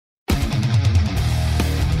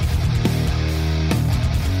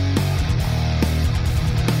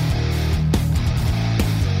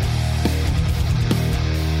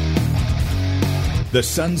The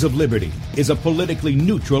Sons of Liberty is a politically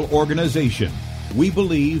neutral organization. We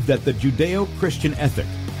believe that the Judeo-Christian ethic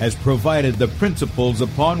has provided the principles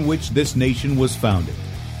upon which this nation was founded.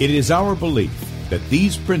 It is our belief that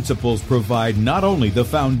these principles provide not only the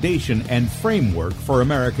foundation and framework for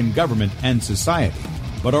American government and society,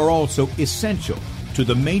 but are also essential to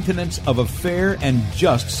the maintenance of a fair and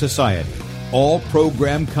just society. All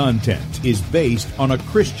program content is based on a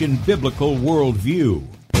Christian biblical worldview.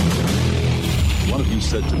 One of you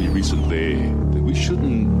said to me recently that we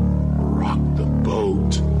shouldn't rock the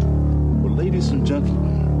boat. Well, ladies and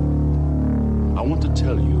gentlemen, I want to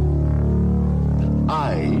tell you that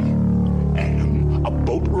I am a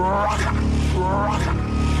boat rocker.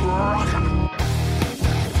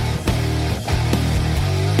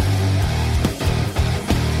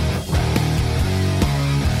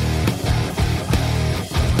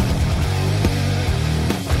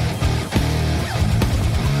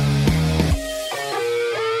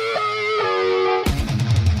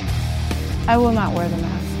 I will not wear the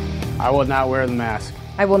mask. I will not wear the mask.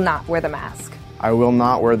 I will not wear the mask. I will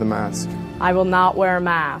not wear the mask. I will not wear a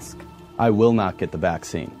mask. I will not get the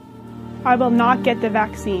vaccine. I will not get the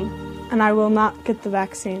vaccine. And I will not get the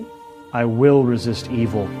vaccine. I will resist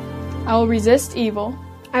evil. I will resist evil.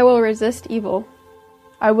 I will resist evil.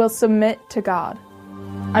 I will submit to God.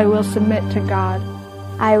 I will submit to God.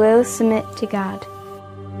 I will submit to God.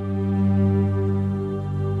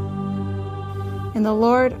 In the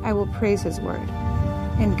Lord I will praise His word.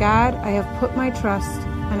 In God I have put my trust,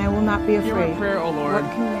 and I will not be afraid. Hear my prayer, O Lord,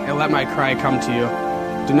 and let my cry come to you.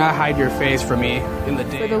 Do not hide your face from me in the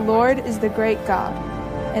day. For the Lord is the great God,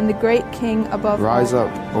 and the great King above all. Rise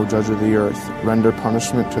up, O Judge of the earth, render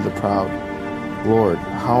punishment to the proud. Lord,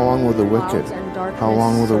 how long will the wicked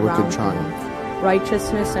triumph?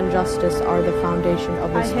 Righteousness and justice are the foundation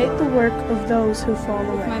of His throne. I hate the work of those who fall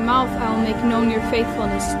away. With my mouth I will make known your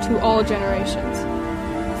faithfulness to all generations.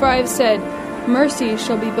 For I have said, mercy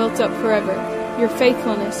shall be built up forever. Your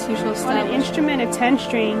faithfulness you shall establish. On an instrument of 10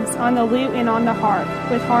 strings, on the lute and on the harp,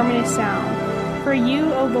 with harmonious sound. For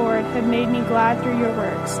you, O Lord, have made me glad through your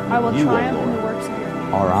works. I will triumph in the works of your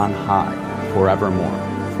hands. Are on high forevermore.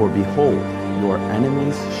 For behold, your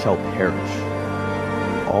enemies shall perish.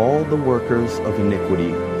 All the workers of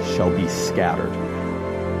iniquity shall be scattered.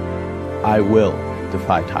 I will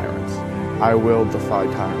defy tyrants. I will defy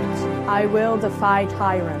tyrants. I will defy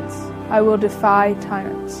tyrants. I will defy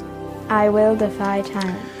tyrants. I will defy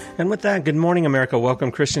tyrants. And with that, good morning, America.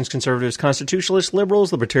 Welcome, Christians, conservatives, constitutionalists,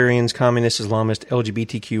 liberals, libertarians, communists, Islamists,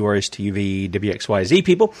 LGBTQ, RSTUV, WXYZ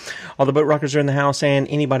people. All the boat rockers are in the house, and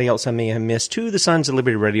anybody else I may have missed to the Sons of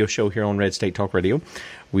Liberty radio show here on Red State Talk Radio.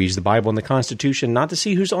 We use the Bible and the Constitution not to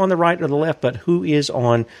see who's on the right or the left, but who is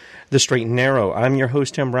on the straight and narrow. I'm your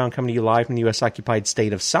host, Tim Brown, coming to you live from the U.S.-occupied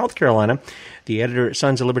state of South Carolina, the editor at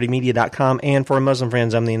sonsoflibertymedia.com, and for our Muslim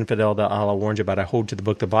friends, I'm the infidel that Allah warned you about. I hold to the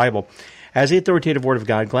book, the Bible, as the authoritative Word of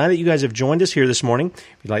God. Glad that you guys have joined us here this morning.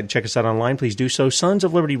 If you'd like to check us out online, please do so,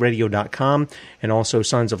 sonsoflibertyradio.com, and also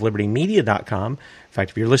sonsoflibertymedia.com. In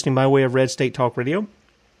fact, if you're listening by way of Red State Talk Radio,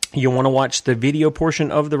 you'll want to watch the video portion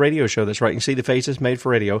of the radio show. That's right. You can see the faces made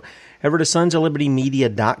for radio. Ever to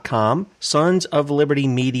sonsoflibertymedia.com,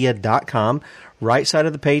 sonsoflibertymedia.com. Right side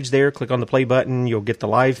of the page there, click on the play button. You'll get the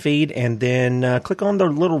live feed, and then click on the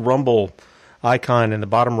little Rumble icon in the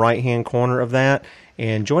bottom right-hand corner of that,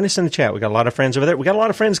 and join us in the chat. We got a lot of friends over there. We got a lot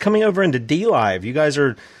of friends coming over into D-Live. You guys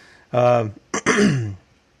are helping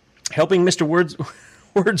Mr.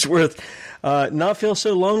 Wordsworth not feel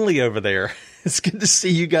so lonely over there. It's good to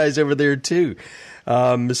see you guys over there, too.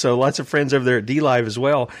 So lots of friends over there at D-Live as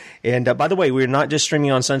well. And by the way, we're not just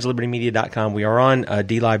streaming on sonsoflibertymedia.com. We are on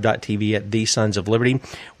DLive.tv at The Sons of Liberty.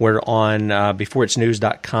 We're on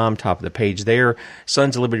beforeitsnews.com, top of the page there.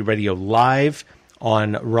 Sons of Liberty Radio Live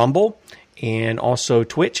on Rumble. And also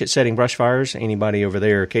Twitch at Setting Brushfires. Anybody over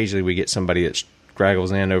there, occasionally we get somebody that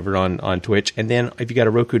straggles in over on Twitch. And then if you got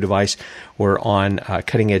a Roku device, we're on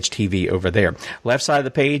Cutting Edge TV over there. Left side of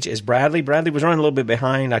the page is Bradley. Bradley was running a little bit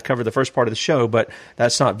behind. I covered the first part of the show, but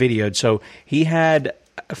that's not videoed. So he had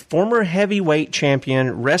a former heavyweight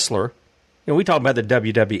champion wrestler. You know, we talk about the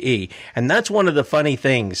WWE, and that's one of the funny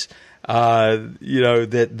things. That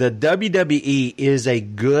the WWE is a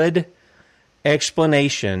good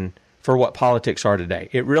explanation for what politics are today.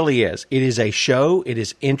 It really is. It is a show. It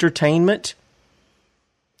is entertainment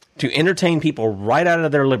to entertain people right out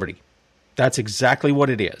of their liberty. That's exactly what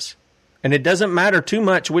it is. And it doesn't matter too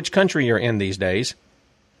much which country you're in these days.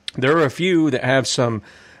 There are a few that have some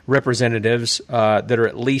representatives that are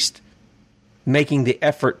at least making the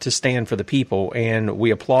effort to stand for the people, and we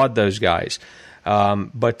applaud those guys.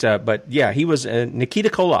 But yeah, he was Nikita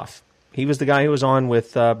Koloff. He was the guy who was on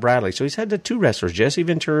with Bradley. So he's had the two wrestlers, Jesse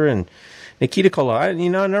Ventura and Nikita Koloff.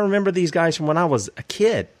 I remember these guys from when I was a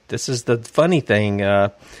kid. This is the funny thing.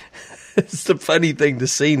 It's the funny thing to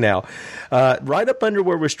see now. Right up under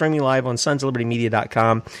where we're streaming live on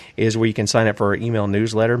sonsoflibertymedia.com is where you can sign up for our email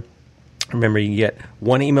newsletter. Remember, you can get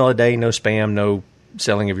one email a day, no spam, no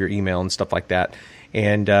selling of your email and stuff like that.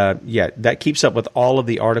 And, that keeps up with all of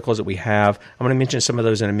the articles that we have. I'm going to mention some of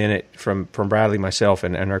those in a minute from Bradley, myself,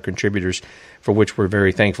 and our contributors, for which we're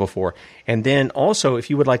very thankful for. And then also, if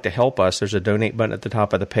you would like to help us, there's a donate button at the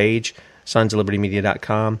top of the page,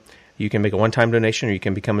 sonsoflibertymedia.com. You can make a one-time donation, or you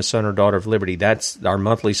can become a son or daughter of Liberty. That's our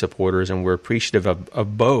monthly supporters, and we're appreciative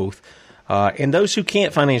of both. And those who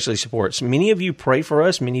can't financially support. So many of you pray for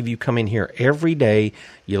us. Many of you come in here every day.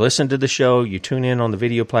 You listen to the show. You tune in on the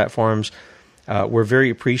video platforms. We're very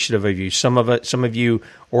appreciative of you. Some of you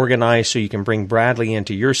organize so you can bring Bradley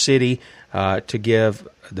into your city to give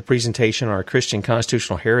the presentation on our Christian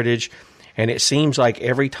constitutional heritage. And it seems like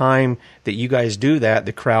every time that you guys do that,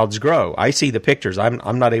 the crowds grow. I see the pictures.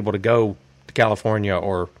 I'm not able to go to California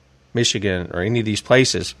or Michigan or any of these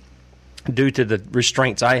places due to the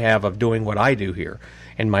restraints I have of doing what I do here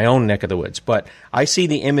in my own neck of the woods. But I see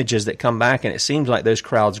the images that come back, and it seems like those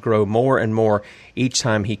crowds grow more and more each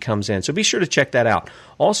time he comes in. So be sure to check that out.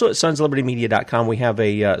 Also at sonsoflibertymedia.com, we have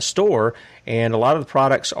a store, and a lot of the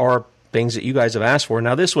products are things that you guys have asked for.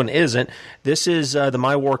 Now, this one isn't. This is the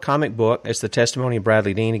My War comic book. It's the testimony of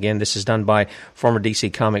Bradley Dean. Again, this is done by former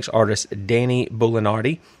DC Comics artist Danny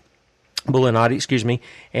Bullinati,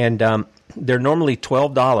 and they're normally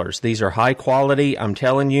 $12. These are high quality. I'm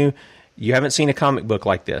telling you, you haven't seen a comic book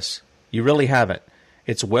like this. You really haven't.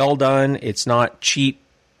 It's well done. It's not cheap.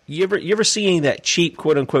 You ever see any of that cheap,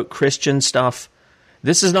 quote unquote, Christian stuff?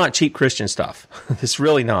 This is not cheap Christian stuff. It's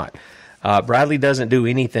really not. Bradley doesn't do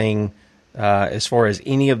anything as far as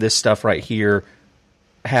any of this stuff right here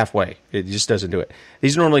halfway. It just doesn't do it.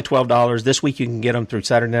 These are normally $12. This week you can get them through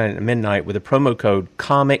Saturday night at midnight with a promo code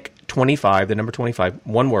COMIC25, the number 25,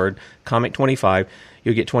 one word, COMIC25.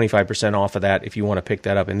 You'll get 25% off of that if you want to pick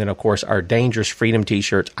that up. And then, of course, our Dangerous Freedom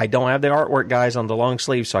T-shirts. I don't have the artwork, guys, on the long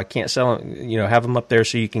sleeves, so I can't sell them, have them up there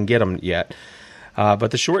so you can get them yet.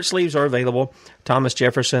 But the short sleeves are available. Thomas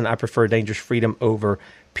Jefferson, I prefer Dangerous Freedom over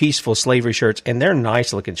Peaceful Slavery shirts, and they're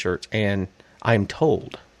nice-looking shirts. And I'm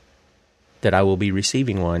told that I will be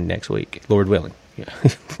receiving one next week, Lord willing. Yeah.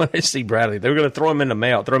 When I see Bradley, they're going to throw me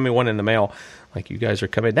one in the mail, like you guys are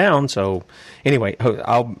coming down. So anyway,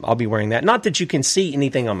 I'll be wearing that. Not that you can see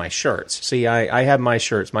anything on my shirts. See, I have my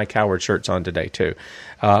shirts, my coward shirts on today too,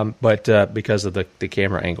 but because of the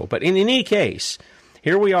camera angle. But in any case,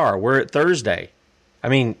 here we are. We're at Thursday. I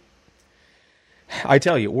mean, I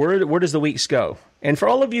tell you, where does the weeks go? And for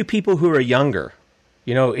all of you people who are younger,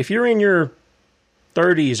 if you're in your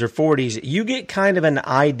 30s or 40s, you get kind of an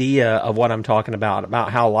idea of what I'm talking about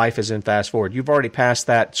how life is in fast forward. You've already passed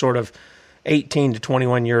that sort of 18 to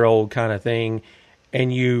 21-year-old kind of thing,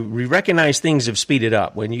 and you recognize things have speeded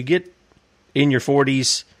up. When you get in your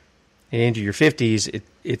 40s and into your 50s,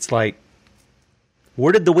 it's like,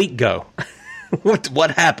 where did the week go?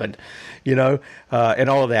 What happened? And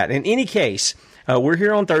all of that. In any case, we're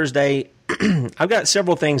here on Thursday. I've got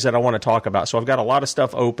several things that I want to talk about. So I've got a lot of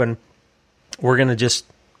stuff open. We're going to just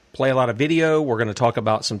play a lot of video. We're going to talk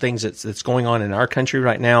about some things that's going on in our country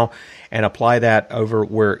right now and apply that over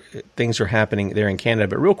where things are happening there in Canada.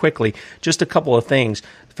 But real quickly, just a couple of things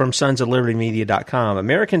from sonsoflibertymedia.com.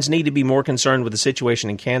 Americans need to be more concerned with the situation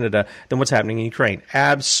in Canada than what's happening in Ukraine.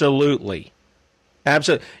 Absolutely.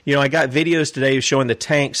 Absolutely. I got videos today showing the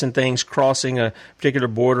tanks and things crossing a particular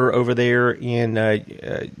border over there in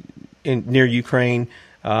near Ukraine,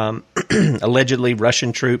 allegedly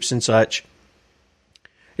Russian troops and such.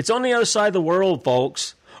 It's on the other side of the world,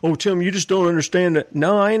 folks. Oh, Tim, you just don't understand it.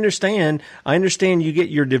 No, I understand. I understand you get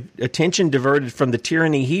your attention diverted from the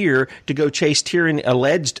tyranny here to go chase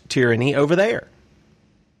alleged tyranny over there.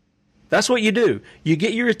 That's what you do. You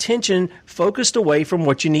get your attention focused away from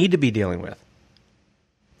what you need to be dealing with.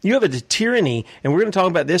 You have a tyranny, and we're going to talk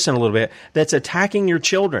about this in a little bit, that's attacking your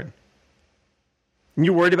children. And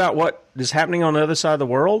you're worried about what is happening on the other side of the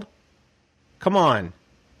world? Come on.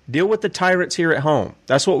 Deal with the tyrants here at home.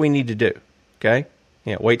 That's what we need to do. Okay?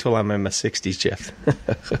 Yeah, wait till I'm in my 60s, Jeff.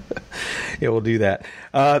 Yeah, we'll do that.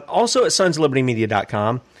 Also at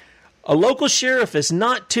sonsoflibertymedia.com, a local sheriff is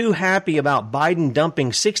not too happy about Biden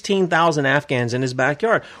dumping 16,000 Afghans in his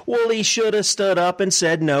backyard. Well, he should have stood up and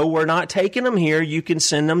said, no, we're not taking them here. You can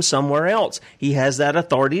send them somewhere else. He has that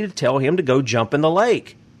authority to tell him to go jump in the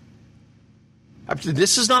lake.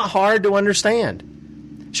 This is not hard to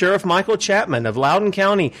understand. Sheriff Michael Chapman of Loudoun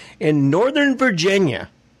County in Northern Virginia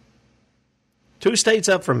 2 states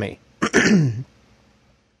up from me.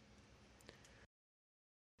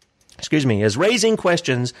 Excuse me, is raising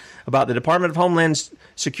questions about the Department of Homeland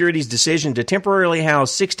Security's decision to temporarily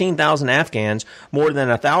house 16,000 Afghans, more than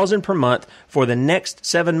 1,000 per month, for the next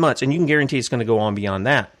 7 months. And you can guarantee it's going to go on beyond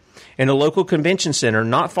that. In a local convention center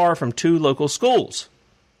not far from 2 local schools.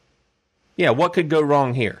 Yeah, what could go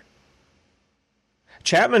wrong here?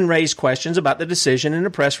 Chapman raised questions about the decision in a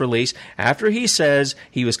press release after he says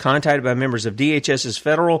he was contacted by members of DHS's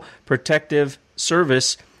Federal Protective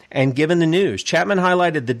Service and given the news. Chapman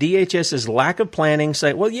highlighted the DHS's lack of planning,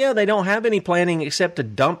 saying, well, yeah, they don't have any planning except to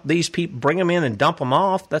dump these people, bring them in and dump them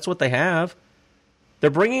off. That's what they have. They're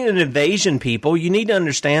bringing in invasion people. You need to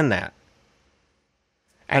understand that.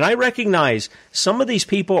 And I recognize some of these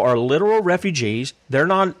people are literal refugees. They're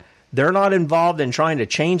not involved in trying to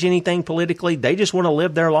change anything politically. They just want to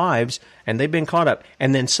live their lives, and they've been caught up.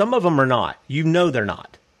 And then some of them are not. You know they're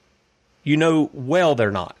not. You know well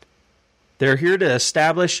they're not. They're here to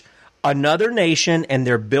establish another nation, and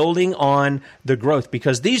they're building on the growth.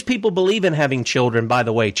 Because these people believe in having children, by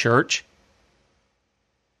the way, church.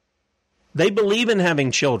 They believe in having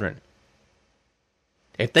children.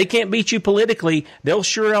 If they can't beat you politically, they'll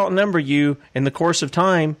sure outnumber you in the course of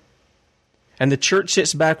time. And the church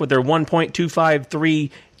sits back with their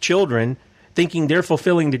 1.253 children, thinking they're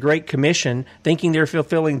fulfilling the Great Commission, thinking they're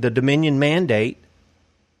fulfilling the Dominion Mandate.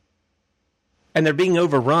 And they're being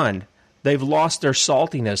overrun. They've lost their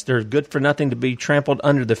saltiness. They're good for nothing to be trampled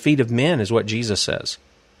under the feet of men, is what Jesus says.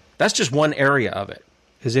 That's just one area of it,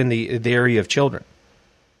 is in the area of children.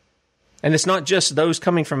 And it's not just those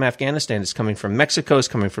coming from Afghanistan. It's coming from Mexico. It's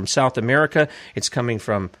coming from South America. It's coming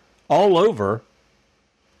from all over.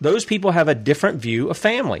 Those people have a different view of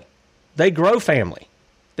family. They grow family.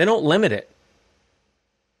 They don't limit it.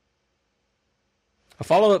 A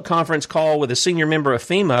follow-up conference call with a senior member of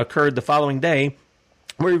FEMA occurred the following day,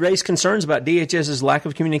 where he raised concerns about DHS's lack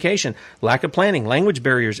of communication, lack of planning, language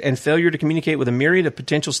barriers, and failure to communicate with a myriad of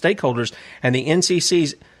potential stakeholders, and the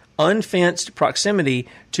NCC's unfenced proximity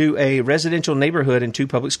to a residential neighborhood and 2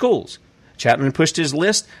 public schools. Chapman pushed his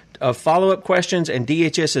list of follow-up questions and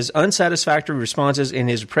DHS's unsatisfactory responses in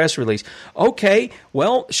his press release. Okay,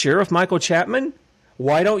 well, Sheriff Michael Chapman,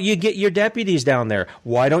 why don't you get your deputies down there?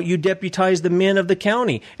 Why don't you deputize the men of the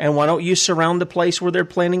county? And why don't you surround the place where they're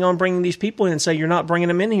planning on bringing these people in and say you're not bringing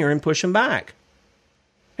them in here and push them back?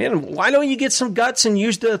 And why don't you get some guts and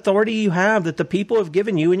use the authority you have that the people have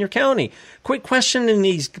given you in your county? Quit questioning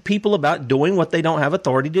these people about doing what they don't have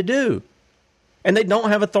authority to do. And they don't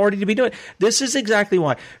have authority to be doing. This is exactly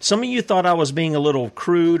why. Some of you thought I was being a little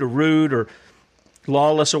crude or rude or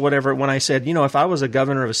lawless or whatever when I said, if I was a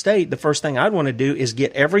governor of a state, the first thing I'd want to do is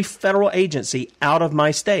get every federal agency out of my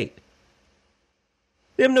state.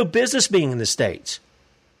 They have no business being in the states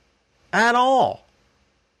at all.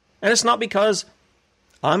 And it's not because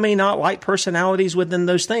I may not like personalities within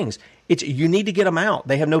those things. You need to get them out.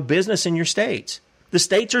 They have no business in your states. The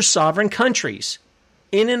states are sovereign countries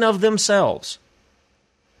in and of themselves.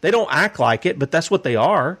 They don't act like it, but that's what they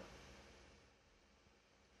are.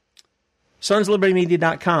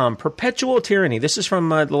 SonsLibertyMedia.com, Perpetual Tyranny. This is from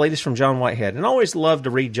the latest from John Whitehead. And I always love to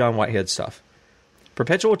read John Whitehead stuff.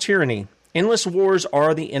 Perpetual Tyranny. Endless wars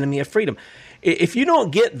are the enemy of freedom. If you don't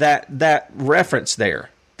get that reference there,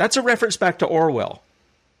 that's a reference back to Orwell.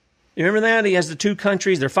 You remember that? He has the 2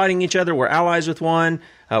 countries. They're fighting each other. We're allies with one.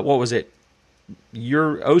 What was it?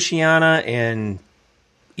 Oceania and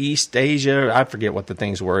East Asia. I forget what the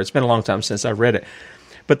things were. It's been a long time since I've read it.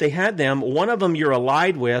 But they had them. One of them you're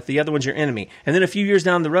allied with. The other one's your enemy. And then a few years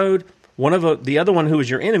down the road, the other one who was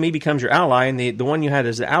your enemy becomes your ally, and the one you had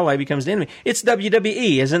as the ally becomes the enemy. It's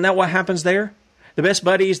WWE. Isn't that what happens there? The best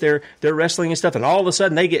buddies, they're wrestling and stuff, and all of a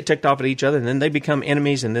sudden they get ticked off at each other, and then they become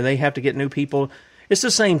enemies, and then they have to get new people. It's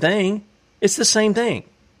the same thing. It's the same thing.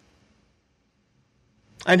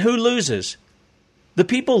 And who loses? The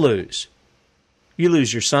people lose. You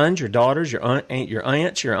lose your sons, your daughters, your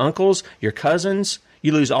aunts, your uncles, your cousins.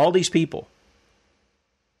 You lose all these people.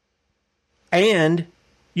 And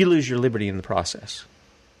you lose your liberty in the process.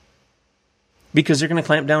 Because they're going to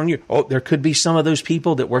clamp down on you. Oh, there could be some of those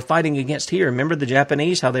people that we're fighting against here. Remember the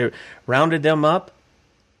Japanese, how they rounded them up?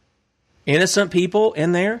 Innocent people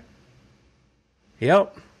in there?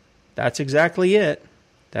 Yep, that's exactly it.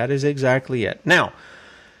 That is exactly it. Now,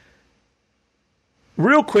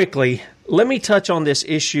 real quickly, let me touch on this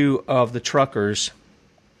issue of the truckers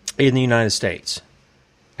in the United States.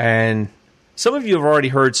 And some of you have already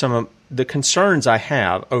heard some of the concerns I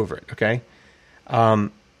have over it, okay? I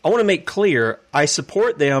want to make clear, I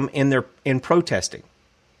support them in protesting.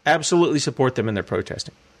 Absolutely support them in their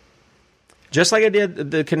protesting. just like I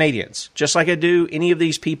did the Canadians, just like I do any of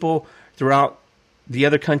these people throughout the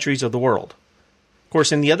other countries of the world. Of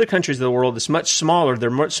course, in the other countries of the world, it's much smaller. They're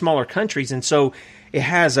much smaller countries, and so it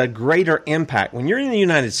has a greater impact. When you're in the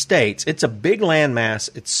United States, it's a big landmass.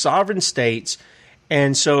 It's sovereign states,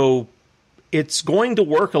 and so it's going to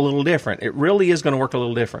work a little different. It really is going to work a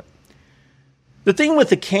little different. The thing with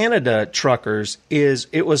the Canada truckers is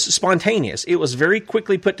it was spontaneous. It was very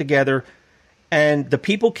quickly put together, and the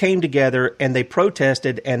people came together, and they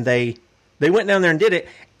protested, and they went down there and did it,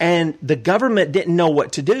 and the government didn't know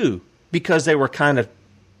what to do because they were kind of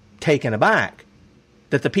taken aback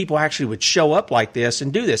that the people actually would show up like this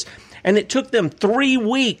and do this. And it took them 3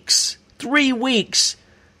 weeks,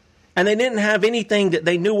 and they didn't have anything that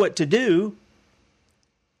they knew what to do.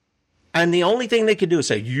 And the only thing they could do is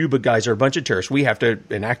say, you guys are a bunch of terrorists. We have to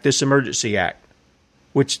enact this emergency act,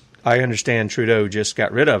 which I understand Trudeau just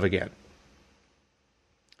got rid of again.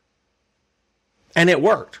 And it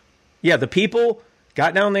worked. Yeah, the people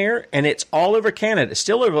got down there, and it's all over Canada. It's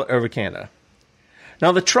still over Canada.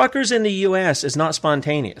 Now, the truckers in the U.S. is not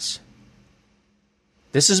spontaneous.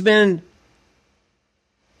 This has been...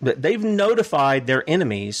 They've notified their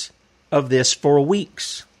enemies of this for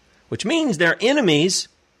weeks, which means their enemies,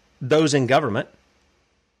 those in government,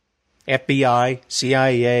 FBI,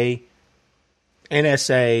 CIA,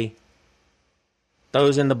 NSA,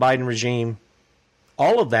 those in the Biden regime,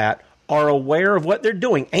 all of that are aware of what they're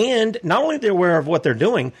doing. And not only are they aware of what they're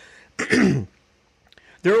doing,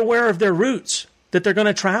 they're aware of their routes that they're going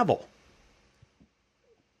to travel.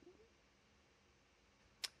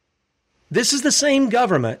 This is the same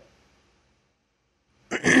government.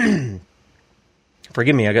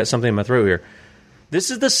 Forgive me, I got something in my throat here.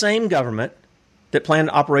 This is the same government that planned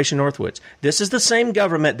Operation Northwoods. This is the same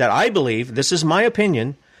government that I believe, this is my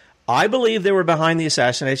opinion, I believe they were behind the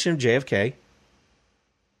assassination of JFK.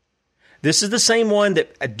 This is the same one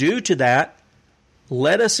that, due to that,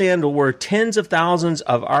 led us into where tens of thousands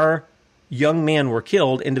of our young men were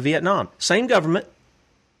killed into Vietnam. Same government.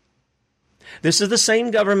 This is the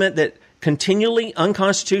same government that continually,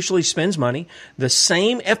 unconstitutionally spends money. The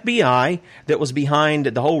same FBI that was behind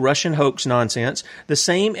the whole Russian hoax nonsense. The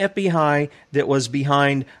same FBI that was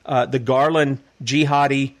behind the Garland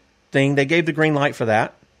jihadi thing. They gave the green light for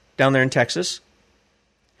that down there in Texas.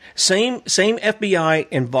 Same FBI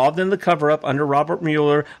involved in the cover-up under Robert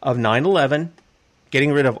Mueller of 9/11,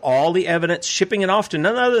 getting rid of all the evidence, shipping it off to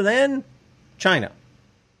none other than China.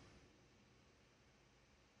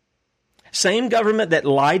 Same government that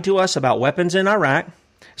lied to us about weapons in Iraq.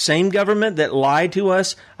 Same government that lied to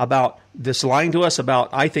us about this, lying to us about,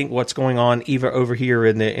 I think, what's going on even over here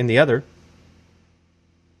in the other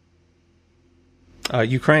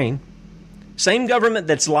Ukraine. Same government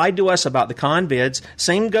that's lied to us about the convids.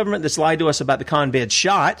 Same government that's lied to us about the convid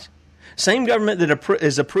shot. Same government that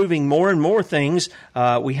is approving more and more things.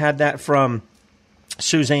 We had that from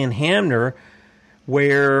Suzanne Hamner,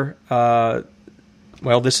 where,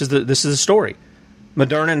 this is the story.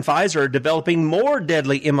 Moderna and Pfizer are developing more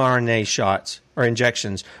deadly mRNA shots or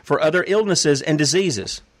injections for other illnesses and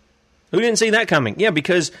diseases. Who didn't see that coming? Yeah,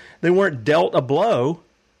 because they weren't dealt a blow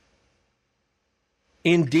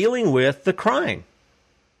in dealing with the crime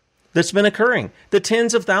that's been occurring. The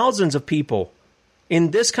tens of thousands of people in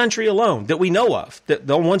this country alone that we know of,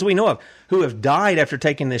 the ones we know of, who have died after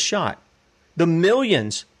taking this shot. The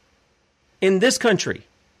millions in this country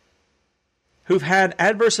who've had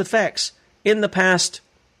adverse effects in the past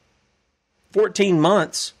 14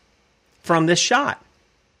 months from this shot.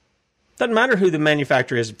 Doesn't matter who the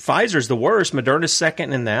manufacturer is. Pfizer's the worst. Moderna's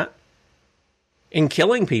second in that. In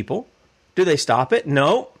killing people. Do they stop it?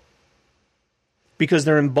 No. Because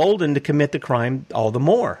they're emboldened to commit the crime all the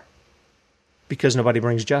more. Because nobody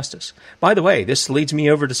brings justice. By the way, this leads me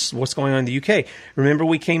over to what's going on in the UK. Remember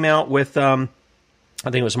we came out with, I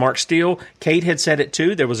think it was Mark Steele. Kate had said it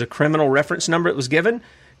too. There was a criminal reference number that was given.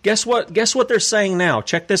 Guess what they're saying now?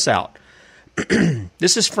 Check this out.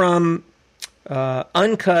 This is from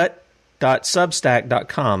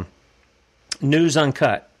uncut.substack.com. News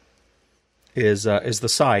Uncut is the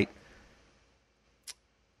site.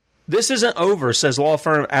 This isn't over, says law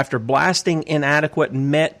firm, after blasting inadequate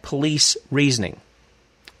Met police reasoning.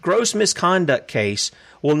 Gross misconduct case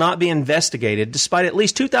will not be investigated despite at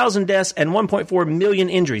least 2,000 deaths and 1.4 million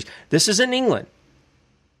injuries. This is in England.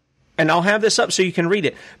 And I'll have this up so you can read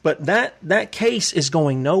it. But that case is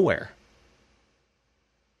going nowhere.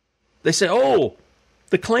 They say,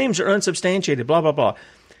 the claims are unsubstantiated, blah, blah, blah.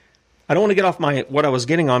 I don't want to get off what I was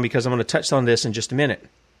getting on because I'm going to touch on this in just a minute.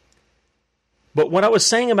 But what I was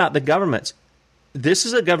saying about the governments, this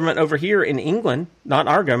is a government over here in England, not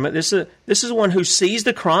our government. This is one who sees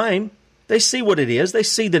the crime They see what it is. They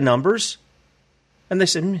see the numbers. And they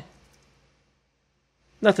said,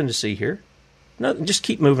 nothing to see here. Nothing, just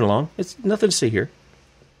keep moving along. It's nothing to see here.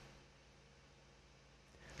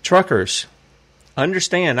 Truckers,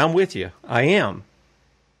 understand, I'm with you. I am.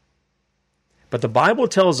 But the Bible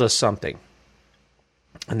tells us something.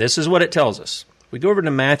 And this is what it tells us. We go over to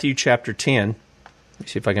Matthew chapter 10. Let me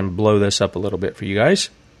see if I can blow this up a little bit for you guys.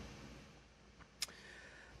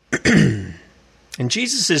 And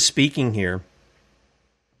Jesus is speaking here.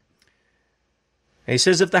 And he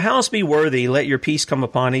says, if the house be worthy, let your peace come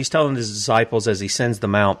upon it. He's telling his disciples as he sends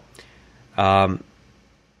them out, let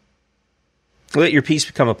your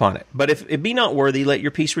peace come upon it. But if it be not worthy, let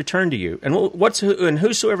your peace return to you. And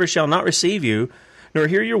whosoever shall not receive you, nor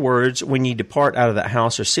hear your words, when ye depart out of that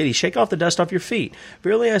house or city, shake off the dust off your feet.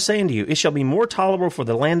 Verily I say unto you, it shall be more tolerable for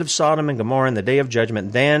the land of Sodom and Gomorrah in the day of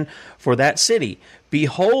judgment than for that city.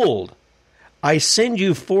 Behold, I send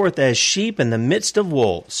you forth as sheep in the midst of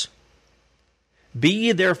wolves. Be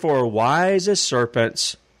ye therefore wise as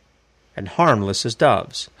serpents and harmless as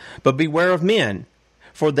doves. But beware of men,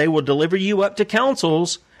 for they will deliver you up to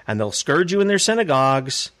councils, and they'll scourge you in their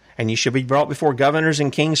synagogues, and you shall be brought before governors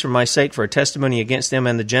and kings for my sake, for a testimony against them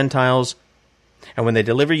and the Gentiles. And when they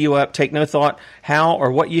deliver you up, take no thought how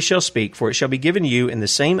or what ye shall speak, for it shall be given you in the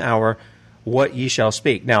same hour what ye shall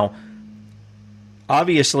speak. Now,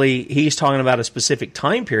 obviously, he's talking about a specific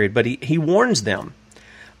time period, but he warns them.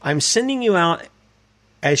 I'm sending you out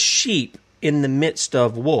as sheep in the midst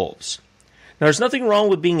of wolves. Now, there's nothing wrong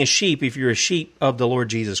with being a sheep if you're a sheep of the Lord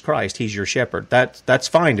Jesus Christ. He's your shepherd. That's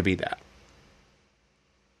fine to be that.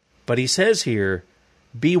 But he says here,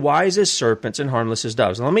 be wise as serpents and harmless as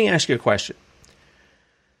doves. Now, let me ask you a question.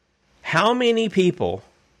 How many people,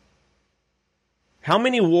 how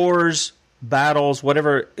many wars, battles,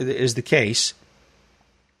 whatever is the case,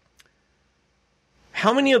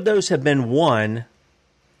 how many of those have been won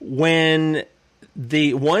when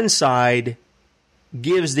the one side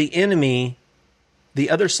gives the enemy, the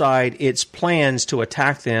other side, its plans to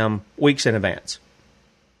attack them weeks in advance?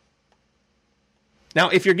 Now,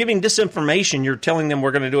 if you're giving disinformation, you're telling them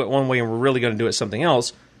we're going to do it one way and we're really going to do it something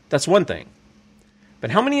else, that's one thing.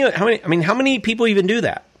 But how many people even do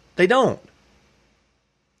that? They don't.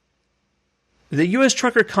 The U.S.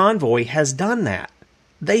 Trucker Convoy has done that.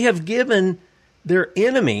 They have given their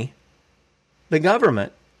enemy, the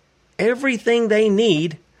government, everything they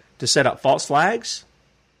need to set up false flags,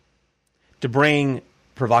 to bring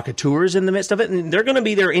provocateurs in the midst of it, and they're going to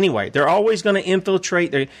be there anyway. They're always going to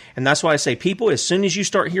infiltrate. And that's why I say, people, as soon as you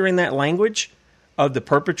start hearing that language of the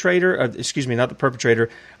perpetrator, of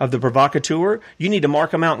the provocateur, you need to mark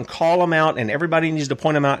them out and call them out, and everybody needs to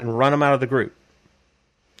point them out and run them out of the group.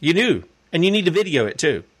 You do. And you need to video it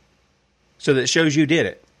too, so that it shows you did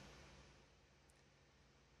it.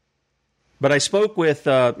 But I spoke with,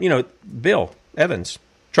 Bill Evans,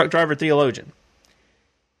 truck driver theologian.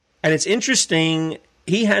 And it's interesting,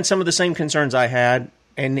 he had some of the same concerns I had,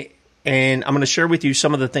 and I'm going to share with you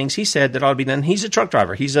some of the things he said that ought to be done. He's a truck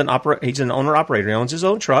driver. He's an owner-operator. He owns his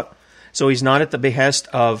own truck, so he's not at the behest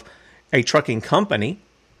of a trucking company.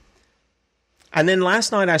 And then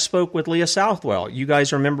last night I spoke with Leah Southwell. You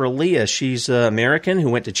guys remember Leah. She's an American who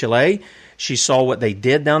went to Chile. She saw what they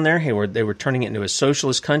did down there. They were turning it into a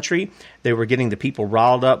socialist country. They were getting the people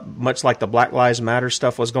riled up, much like the Black Lives Matter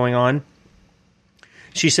stuff was going on.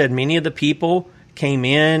 She said many of the people came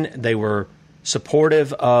in. They were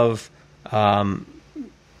supportive of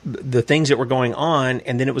the things that were going on,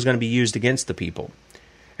 and then it was going to be used against the people.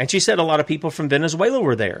 And she said a lot of people from Venezuela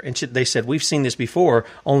were there. And they said, we've seen this before,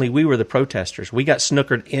 only we were the protesters. We got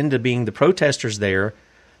snookered into being the protesters there,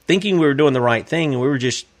 thinking we were doing the right thing, and we were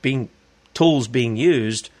just being tools being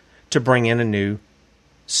used to bring in a new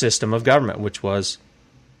system of government, which was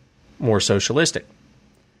more socialistic.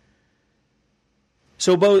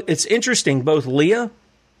 So it's interesting, both Leah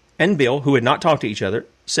and Bill, who had not talked to each other,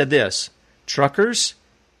 said this: truckers,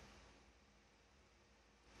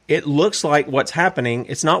 it looks like what's happening,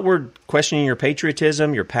 it's not we're questioning your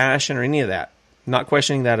patriotism, your passion, or any of that. I'm not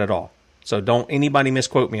questioning that at all. So don't anybody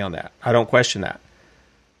misquote me on that. I don't question that.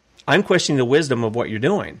 I'm questioning the wisdom of what you're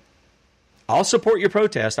doing. I'll support your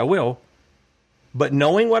protest, I will. But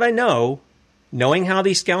knowing what I know, knowing how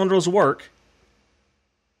these scoundrels work,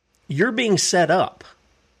 you're being set up.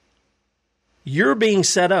 You're being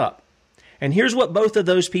set up. And here's what both of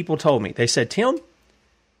those people told me. They said, Tim,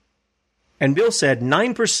 and Bill said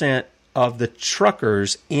 9% of the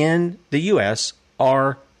truckers in the U.S.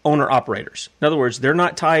 are owner-operators. In other words, they're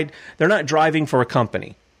not tied, they're not driving for a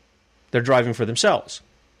company. They're driving for themselves.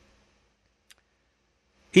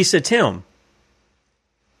 He said, Tim,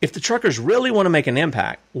 if the truckers really want to make an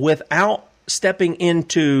impact without stepping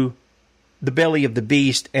into the belly of the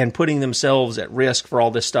beast and putting themselves at risk for all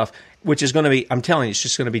this stuff, which is going to be, I'm telling you, it's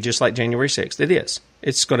just going to be just like January 6th. It is.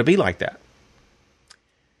 It's going to be like that.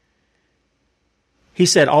 He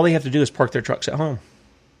said all they have to do is park their trucks at home.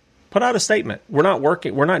 Put out a statement. We're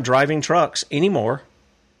not driving trucks anymore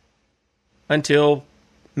until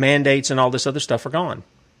mandates and all this other stuff are gone.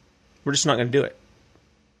 We're just not going to do it.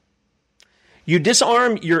 You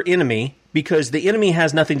disarm your enemy because the enemy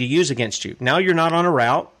has nothing to use against you. Now you're not on a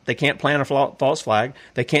route. They can't plant a false flag.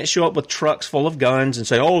 They can't show up with trucks full of guns and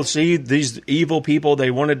say, oh, see, these evil people,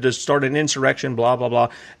 they wanted to start an insurrection, blah, blah, blah.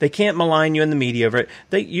 They can't malign you in the media over it.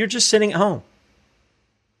 You're just sitting at home.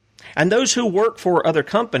 And those who work for other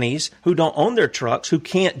companies who don't own their trucks, who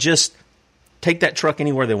can't just take that truck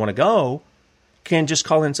anywhere they want to go, can just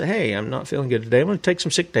call in and say, hey, I'm not feeling good today. I'm going to take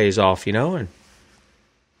some sick days off, and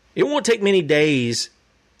it won't take many days,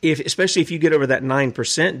 especially if you get over that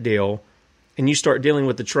 9% deal and you start dealing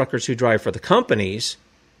with the truckers who drive for the companies,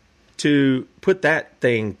 to put that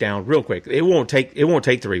thing down real quick. It won't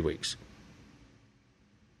take 3 weeks.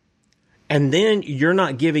 And then you're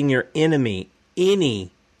not giving your enemy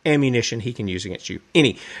any ammunition he can use against you.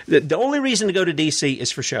 Any. The only reason to go to D.C.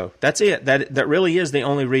 is for show. That's it. That really is the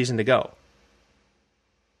only reason to go.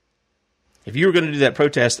 If you were going to do that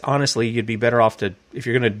protest, honestly, you'd be better off to, if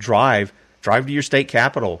you're going to drive to your state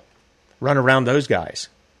capital, run around those guys.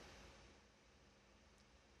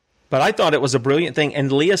 But I thought it was a brilliant thing,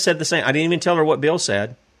 and Leah said the same. I didn't even tell her what Bill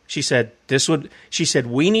said. She said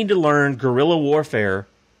we need to learn guerrilla warfare,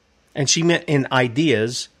 and she meant in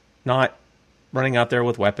ideas, not running out there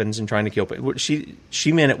with weapons and trying to kill people.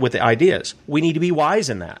 She meant it with the ideas. We need to be wise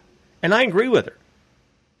in that. And I agree with her.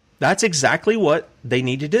 That's exactly what they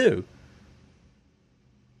need to do.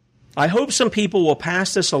 I hope some people will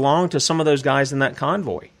pass this along to some of those guys in that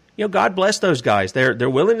convoy. God bless those guys. They're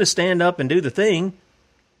willing to stand up and do the thing.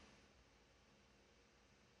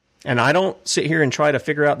 And I don't sit here and try to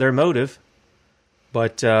figure out their motive.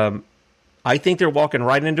 But I think they're walking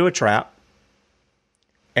right into a trap.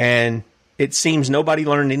 And it seems nobody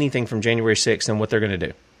learned anything from January 6th and what they're going to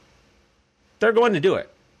do. They're going to do it.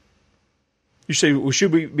 You say, well,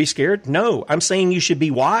 should we be scared? No, I'm saying you should be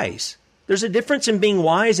wise. There's a difference in being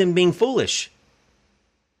wise and being foolish.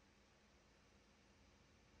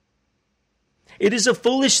 It is a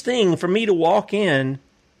foolish thing for me to walk in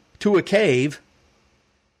to a cave.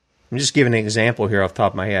 I'm just giving an example here off the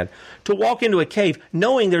top of my head. To walk into a cave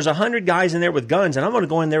knowing there's 100 guys in there with guns and I'm going to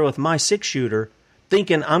go in there with my 6-shooter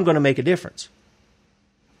thinking I'm going to make a difference.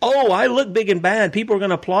 Oh, I look big and bad. People are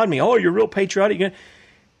going to applaud me. Oh, you're real patriotic.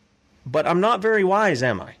 But I'm not very wise,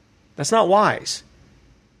 am I? That's not wise.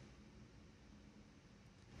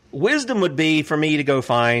 Wisdom would be for me to go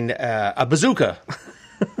find a bazooka.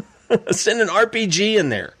 Send an RPG in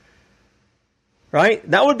there. Right?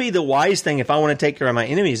 That would be the wise thing if I want to take care of my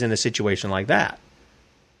enemies in a situation like that.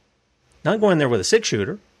 Not going there with a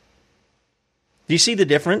 6-shooter. Do you see the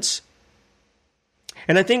difference?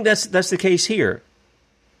 And I think that's the case here.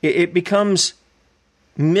 It becomes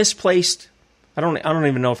misplaced. I don't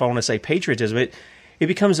even know if I want to say patriotism. It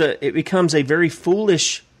becomes a very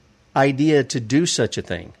foolish idea to do such a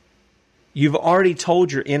thing. You've already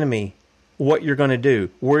told your enemy what you're going to do,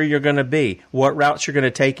 where you're going to be, what routes you're going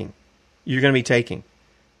to be taking.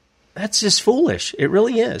 That's just foolish. It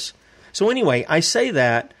really is. So anyway, I say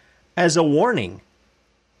that as a warning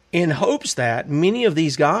in hopes that many of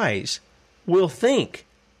these guys will think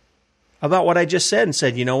about what I just said and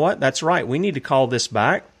said, you know what? That's right. We need to call this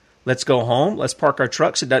back. Let's go home. Let's park our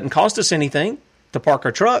trucks. It doesn't cost us anything to park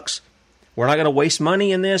our trucks. We're not going to waste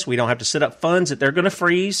money in this. We don't have to set up funds that they're going to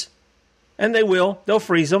freeze. And they will. They'll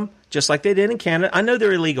freeze them, just like they did in Canada. I know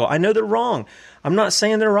they're illegal. I know they're wrong. I'm not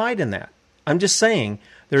saying they're right in that. I'm just saying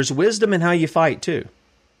there's wisdom in how you fight, too.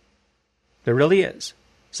 There really is.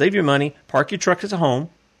 Save your money, park your truck at home,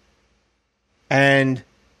 and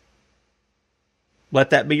let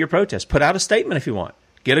that be your protest. Put out a statement if you want.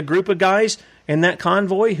 Get a group of guys in that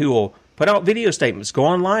convoy who will put out video statements. Go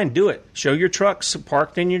online, do it. Show your trucks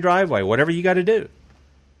parked in your driveway, whatever you got to do.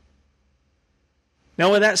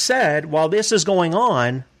 Now, with that said, while this is going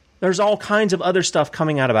on, there's all kinds of other stuff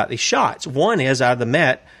coming out about these shots. One is out of the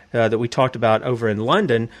Met that we talked about over in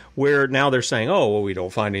London, where now they're saying, oh, well, we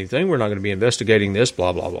don't find anything. We're not going to be investigating this,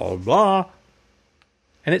 blah, blah, blah, blah.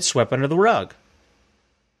 And it's swept under the rug.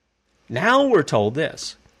 Now we're told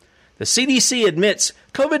this. The CDC admits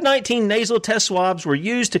COVID-19 nasal test swabs were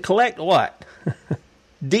used to collect what?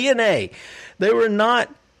 DNA. They were not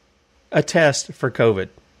a test for COVID.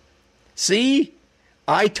 See?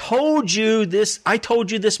 I told you this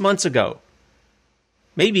months ago.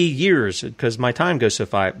 maybe years, because my time goes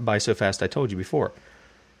by so fast, I told you before.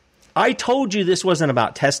 I told you this wasn't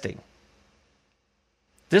about testing.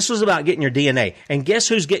 This was about getting your DNA. And guess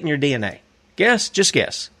who's getting your DNA? Guess? Just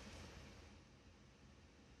guess.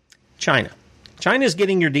 China. China's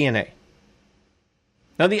getting your DNA.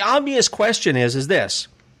 Now, the obvious question is this.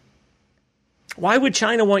 Why would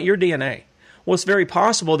China want your DNA? Well, it's very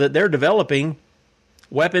possible that they're developing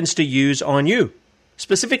weapons to use on you.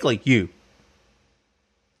 Specifically, you.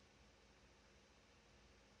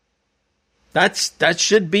 That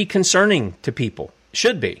should be concerning to people.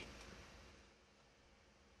 Should be.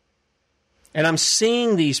 And I'm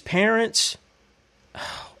seeing these parents.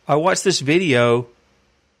 I watched this video,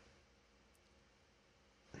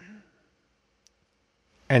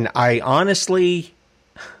 and I honestly,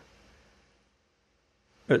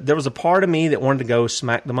 there was a part of me that wanted to go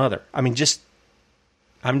smack the mother. I mean,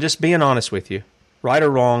 I'm just being honest with you. Right or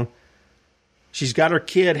wrong, she's got her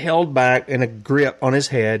kid held back in a grip on his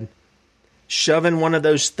head, shoving one of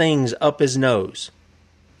those things up his nose.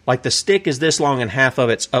 Like the stick is this long and half of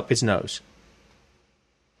it's up his nose.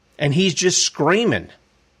 And he's just screaming.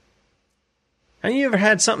 Have you ever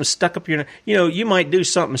had something stuck up your nose? You know, you might do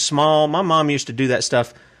something small. My mom used to do that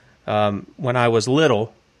stuff when I was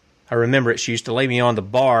little. I remember it. She used to lay me on the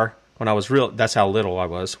bar when I was real. That's how little I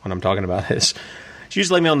was when I'm talking about this. She used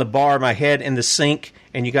to lay me on the bar, my head in the sink,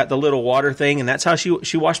 and you got the little water thing, and that's how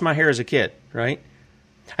she washed my hair as a kid, right?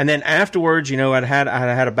 And then afterwards, you know, I had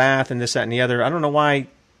a bath and this, that, and the other. I don't know why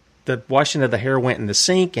the washing of the hair went in the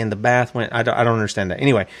sink and the bath went. I don't understand that.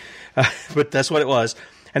 Anyway, but that's what it was.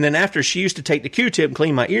 And then after, she used to take the Q-tip and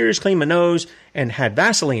clean my ears, clean my nose, and had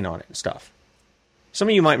Vaseline on it and stuff. Some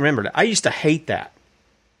of you might remember that. I used to hate that.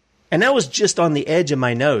 And that was just on the edge of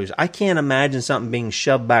my nose. I can't imagine something being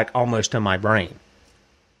shoved back almost to my brain.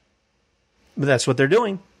 But that's what they're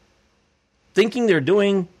doing. Thinking they're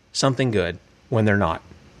doing something good when they're not.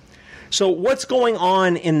 So what's going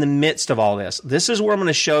on in the midst of all this? This is where I'm going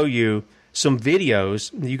to show you some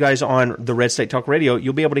videos. You guys on the Red State Talk Radio,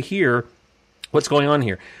 you'll be able to hear what's going on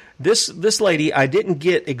here. This lady, I didn't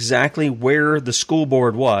get exactly where the school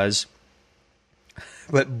board was,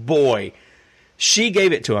 but boy, she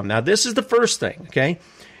gave it to him. Now, this is the first thing, okay?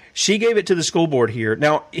 She gave it to the school board here.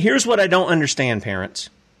 Now, here's what I don't understand, parents.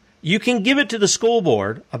 You can give it to the school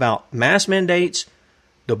board about mask mandates,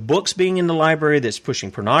 the books being in the library that's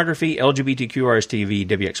pushing pornography, LGBTQ, RSTV,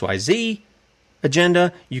 WXYZ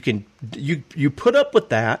agenda. You put up with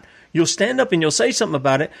that. You'll stand up and you'll say something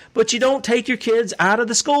about it, but you don't take your kids out of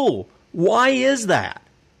the school. Why is that?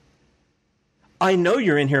 I know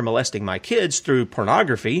you're in here molesting my kids through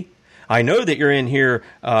pornography. I know that you're in here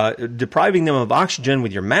depriving them of oxygen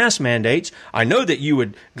with your mask mandates. I know that you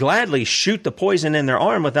would gladly shoot the poison in their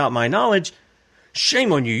arm without my knowledge.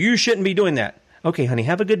 Shame on you. You shouldn't be doing that. Okay, honey,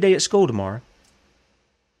 have a good day at school tomorrow.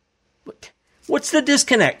 What's the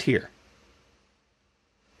disconnect here?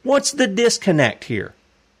 What's the disconnect here?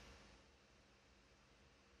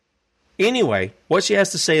 Anyway, what she has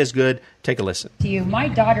to say is good. Take a listen. To you, my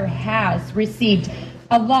daughter has received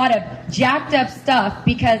a lot of jacked up stuff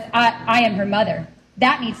because I am her mother.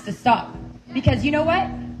 That needs to stop. Because you know what?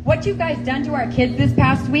 What you guys done to our kids this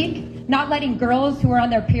past week, not letting girls who are on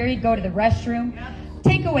their period go to the restroom,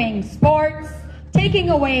 take away sports, taking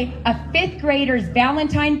away a 5th grader's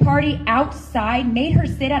Valentine party outside, made her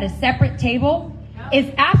sit at a separate table,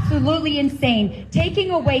 is absolutely insane.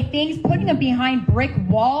 Taking away things, putting them behind brick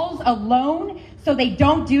walls alone so they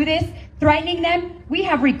don't do this, threatening them. We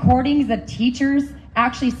have recordings of teachers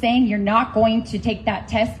actually saying you're not going to take that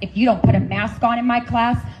test if you don't put a mask on in my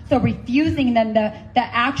class. So refusing them the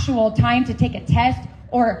actual time to take a test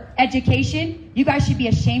or education. You guys should be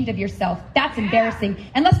ashamed of yourself. That's embarrassing.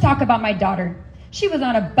 And let's talk about my daughter. She was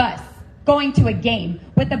on a bus going to a game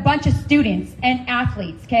with a bunch of students and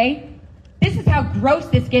athletes, okay? This is how gross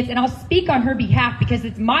this gets, and I'll speak on her behalf because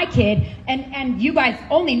it's my kid, and you guys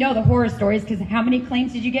only know the horror stories because how many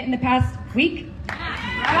claims did you get in the past week?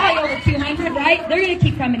 Probably over 200, right? They're going to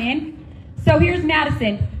keep coming in. So here's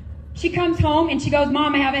Madison. She comes home and she goes,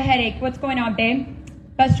 Mom, I have a headache. What's going on, babe?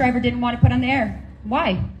 Bus driver didn't want to put on the air.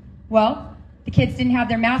 Why? Well, the kids didn't have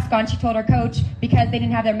their mask on. She told her coach because they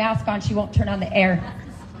didn't have their mask on, she won't turn on the air.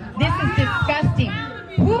 This is disgusting.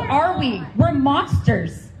 Who are we? We're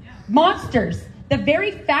monsters. Monsters. The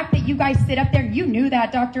very fact that you guys sit up there, you knew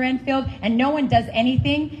that, Dr. Enfield, and no one does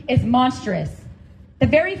anything is monstrous. The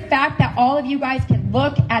very fact that all of you guys can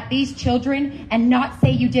look at these children and not say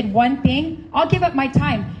you did one thing, I'll give up my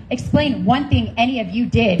time. Explain one thing any of you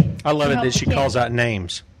did. I love it that she calls out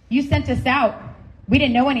names. You sent us out. We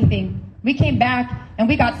didn't know anything. We came back and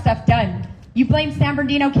we got stuff done. You blame San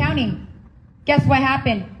Bernardino County. Guess what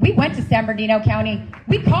happened? We went to San Bernardino County.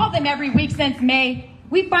 We called them every week since May.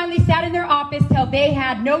 We finally sat in their office till they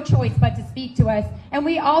had no choice but to speak to us. And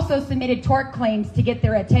we also submitted tort claims to get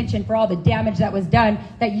their attention for all the damage that was done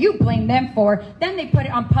that you blame them for. Then they put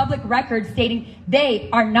it on public record stating they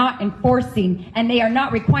are not enforcing and they are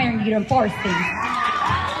not requiring you to enforce things.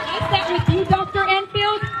 I sat with you, Dr.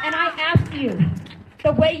 Enfield, and I asked you,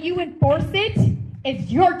 the way you enforce it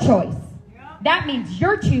is your choice. That means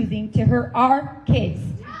you're choosing to hurt our kids.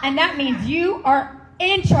 And that means you are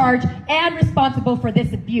in charge and responsible for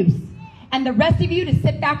this abuse. And the rest of you to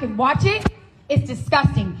sit back and watch it is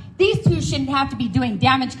disgusting. These two shouldn't have to be doing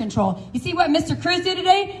damage control. You see what Mr. Cruz did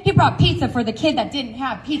today? He brought pizza for the kid that didn't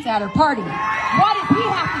have pizza at her party. Why does he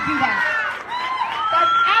have to do that?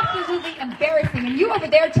 That's absolutely embarrassing. And you over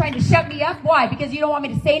there trying to shut me up? Why? Because you don't want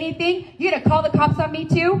me to say anything? You're going to call the cops on me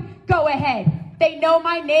too? Go ahead. They know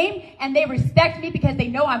my name and they respect me because they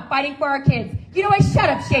know I'm fighting for our kids. You know what? Shut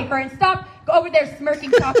up, Schaefer, and stop over there smirking,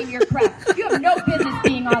 talking your crap. You have no business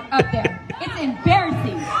being up there. It's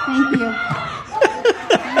embarrassing. Thank you.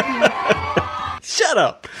 Shut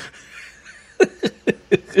up.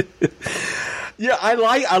 Yeah,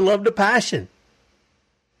 I love the passion.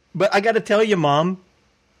 But I got to tell you, Mom,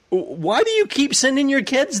 why do you keep sending your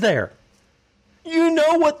kids there? You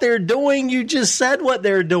know what they're doing. You just said what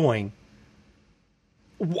they're doing.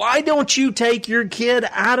 Why don't you take your kid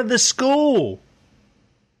out of the school?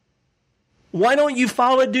 Why don't you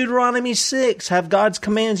follow Deuteronomy 6? Have God's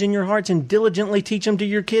commands in your hearts and diligently teach them to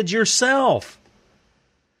your kids yourself.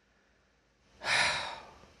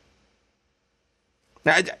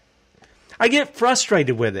 I get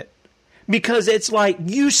frustrated with it because it's like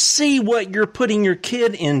you see what you're putting your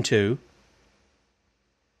kid into.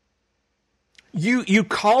 You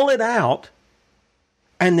call it out,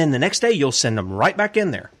 and then the next day you'll send them right back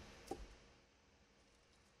in there.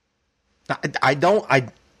 I don't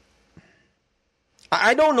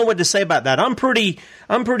know what to say about that. I'm pretty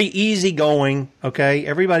easygoing, okay?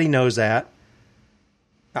 Everybody knows that.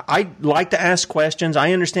 I like to ask questions.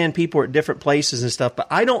 I understand people are at different places and stuff, but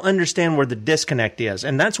I don't understand where the disconnect is.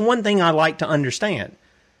 And that's one thing I like to understand.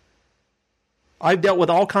 I've dealt with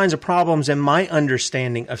all kinds of problems in my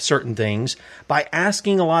understanding of certain things by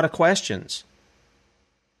asking a lot of questions.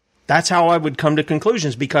 That's how I would come to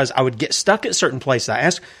conclusions because I would get stuck at certain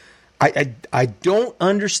places. I don't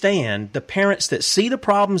understand the parents that see the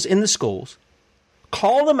problems in the schools,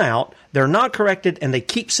 call them out, they're not corrected, and they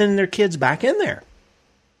keep sending their kids back in there.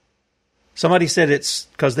 Somebody said it's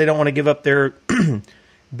because they don't want to give up their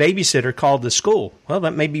babysitter called the school. Well,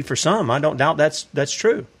 that may be for some. I don't doubt that's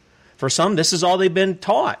true. For some, this is all they've been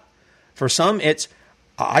taught. For some, it's,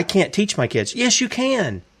 I can't teach my kids. Yes, you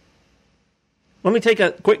can. Let me take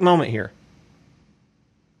a quick moment here.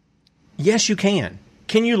 Yes, you can.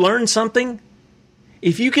 Can you learn something?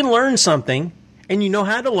 If you can learn something and you know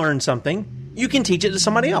how to learn something, you can teach it to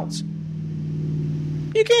somebody else.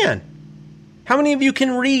 You can. How many of you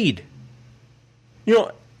can read?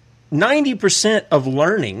 90% of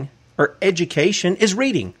learning or education is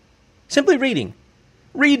reading. Simply reading.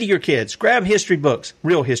 Read to your kids. Grab history books.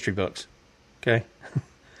 Real history books. Okay?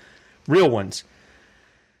 Real ones.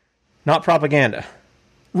 Not propaganda.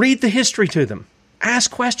 Read the history to them.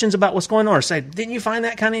 Ask questions about what's going on. Or say, didn't you find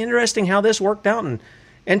that kind of interesting how this worked out?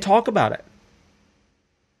 And talk about it.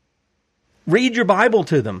 Read your Bible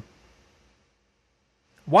to them.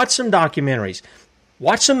 Watch some documentaries.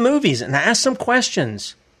 Watch some movies and ask some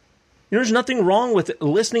questions. There's nothing wrong with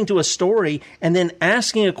listening to a story and then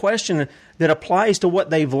asking a question that applies to what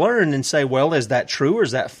they've learned and say, well, is that true or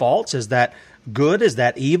is that false? Is that good? Is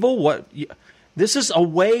that evil? This is a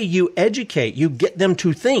way you educate. You get them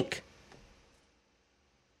to think.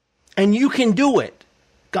 And you can do it.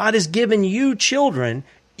 God has given you children.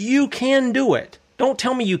 You can do it. Don't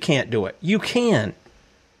tell me you can't do it. You can.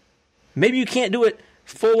 Maybe you can't do it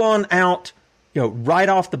full on out, right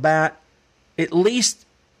off the bat. At least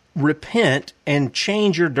repent and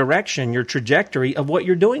change your direction, your trajectory of what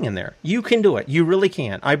you're doing in there. You can do it. You really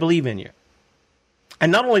can. I believe in you.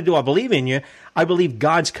 And not only do I believe in you, I believe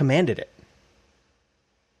God's commanded it.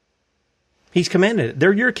 He's commanded it.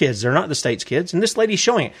 They're your kids. They're not the state's kids. And this lady's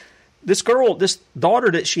showing it. This girl, this daughter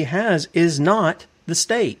that she has is not the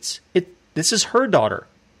state's. This is her daughter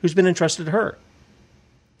who's been entrusted to her.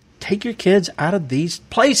 Take your kids out of these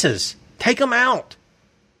places. Take them out.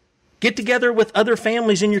 Get together with other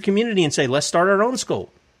families in your community and say, let's start our own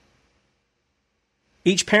school.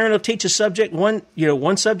 Each parent will teach a subject,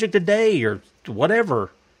 one subject a day or whatever.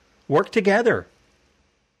 Work together.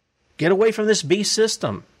 Get away from this beast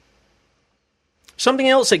system. Something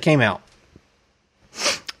else that came out.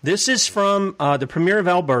 This is from the Premier of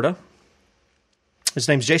Alberta. His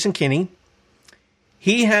name's Jason Kenney.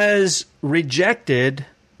 He has rejected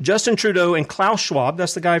Justin Trudeau and Klaus Schwab,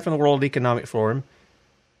 that's the guy from the World Economic Forum,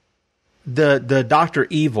 the Dr.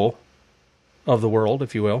 Evil of the world,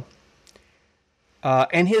 if you will.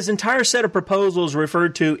 And his entire set of proposals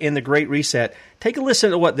referred to in the Great Reset. Take a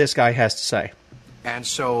listen to what this guy has to say. And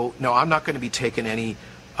so, no, I'm not going to be taking any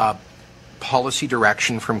policy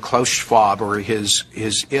direction from Klaus Schwab or his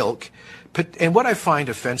ilk. And what I find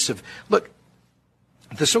offensive, look,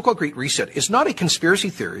 the so-called Great Reset is not a conspiracy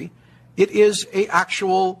theory. It is an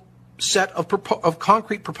actual set of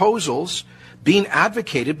concrete proposals being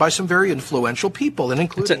advocated by some very influential people, and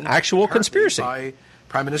including it's an actual conspiracy by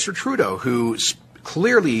Prime Minister Trudeau, who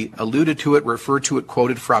clearly alluded to it, referred to it,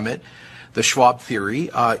 quoted from it, the Schwab theory,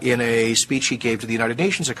 in a speech he gave to the United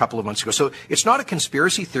Nations a couple of months ago. So it's not a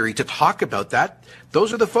conspiracy theory to talk about that.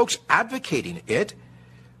 Those are the folks advocating it.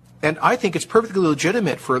 And I think it's perfectly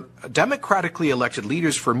legitimate for democratically elected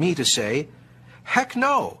leaders, for me to say, heck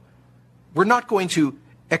no, we're not going to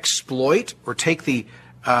exploit or take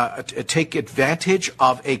advantage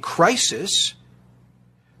of a crisis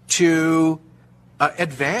to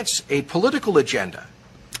advance a political agenda.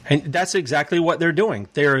 And that's exactly what they're doing.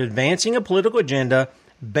 They're advancing a political agenda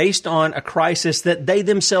based on a crisis that they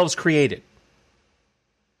themselves created.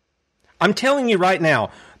 I'm telling you right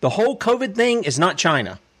now, the whole COVID thing is not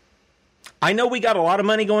China. I know we got a lot of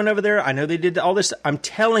money going over there. I know they did all this. I'm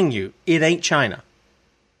telling you, it ain't China.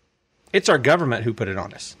 It's our government who put it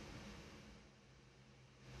on us.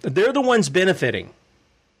 They're the ones benefiting.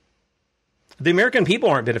 The American people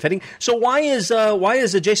aren't benefiting. So why is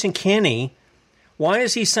Jason Kenney, why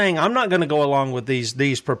is he saying, I'm not going to go along with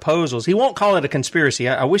these proposals? He won't call it a conspiracy.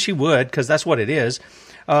 I wish he would, because that's what it is.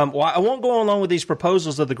 I won't go along with these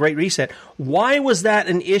proposals of the Great Reset. Why was that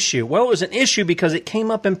an issue? Well, it was an issue because it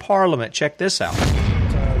came up in Parliament. Check this out.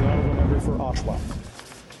 The honourable member for Oshawa.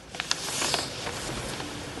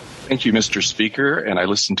 Thank you, Mr. Speaker, and I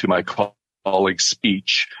listened to my colleague's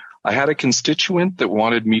speech. I had a constituent that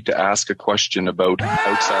wanted me to ask a question about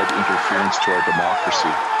outside interference to our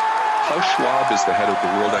democracy. Klaus Schwab is the head of the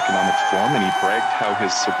World Economic Forum, and he bragged how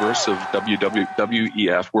his subversive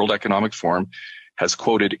WEF, World Economic Forum, has,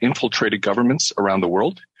 quoted, infiltrated governments around the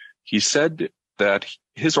world. He said that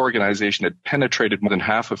his organization had penetrated more than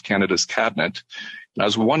half of Canada's cabinet. And I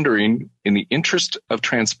was wondering, in the interest of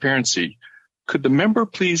transparency, could the member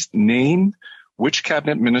please name which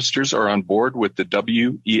cabinet ministers are on board with the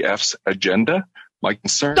WEF's agenda? My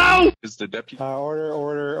concern is the deputy.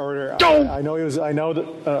 Order. I know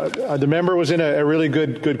that the member was in a really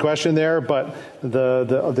good question there, but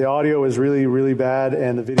the audio is really bad,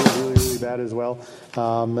 and the video is really bad as well.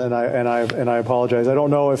 And I apologize. I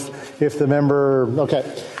don't know if the member.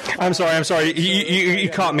 Okay. I'm sorry. You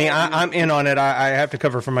caught me. I'm in on it. I have to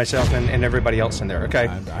cover for myself and everybody else in there. Okay.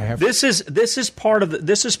 This is part of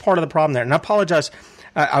the problem there, and I apologize.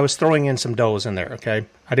 I was throwing in some does in there, okay?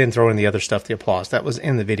 I didn't throw in the other stuff, the applause. That was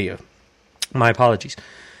in the video. My apologies.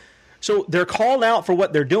 So they're called out for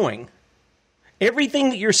what they're doing. Everything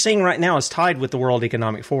that you're seeing right now is tied with the World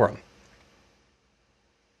Economic Forum.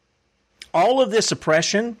 All of this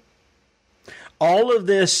oppression, all of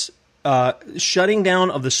this shutting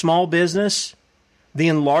down of the small business, the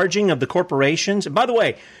enlarging of the corporations. And by the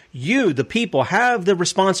way, you, the people, have the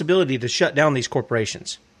responsibility to shut down these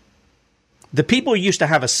corporations. The people used to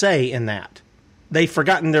have a say in that. They've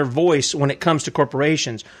forgotten their voice when it comes to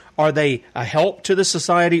corporations. Are they a help to the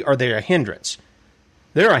society, or are they a hindrance?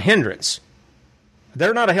 They're a hindrance.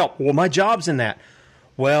 They're not a help. Well, my job's in that.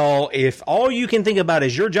 Well, if all you can think about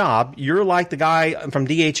is your job, you're like the guy from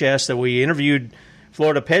DHS that we interviewed,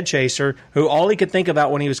 Florida Ped Chaser, who all he could think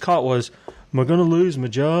about when he was caught was, am I going to lose my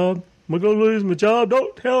job? Am I going to lose my job?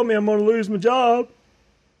 Don't tell me I'm going to lose my job.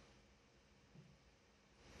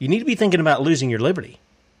 You need to be thinking about losing your liberty.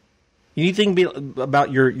 You need to think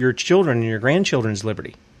about your children and your grandchildren's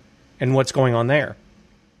liberty and what's going on there.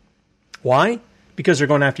 Why? Because they're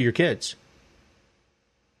going after your kids.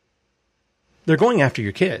 They're going after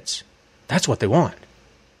your kids. That's what they want.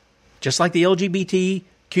 Just like the LGBTQ,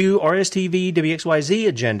 RSTV, WXYZ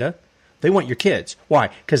agenda, they want your kids. Why?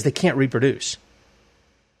 Because they can't reproduce.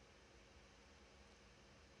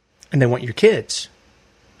 And they want your kids.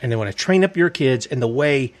 And they want to train up your kids in the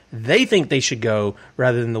way they think they should go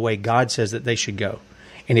rather than the way God says that they should go.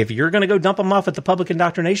 And if you're going to go dump them off at the Public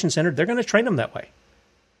Indoctrination Center, they're going to train them that way.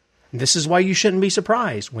 And this is why you shouldn't be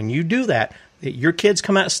surprised when you do that your kids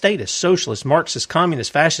come out statist, socialist, Marxist,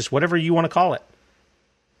 communist, fascist, whatever you want to call it.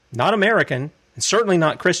 Not American, and certainly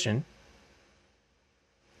not Christian.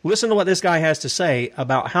 Listen to what this guy has to say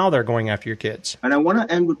about how they're going after your kids. And I want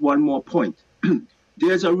to end with one more point.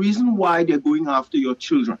 There's a reason why they're going after your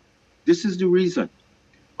children. This is the reason.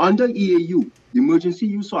 Under EAU, Emergency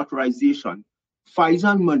Use Authorization,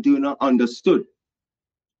 Pfizer and Moderna understood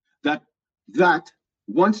that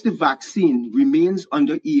once the vaccine remains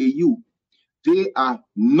under EAU, they are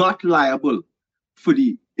not liable for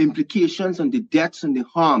the implications and the deaths and the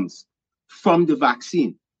harms from the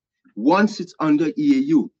vaccine. Once it's under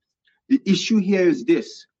EAU, the issue here is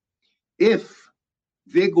this. If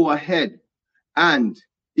they go ahead and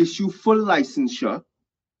issue full licensure,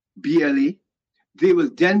 BLA, they will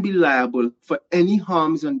then be liable for any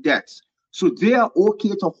harms and deaths. So they are okay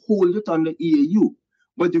to hold it under EAU.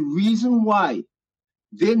 But the reason why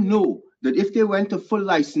they know that if they went to full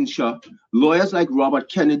licensure, lawyers like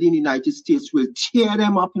Robert Kennedy in the United States will tear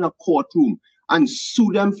them up in a courtroom and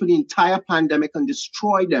sue them for the entire pandemic and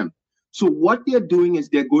destroy them. So what they're doing is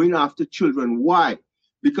they're going after children. Why?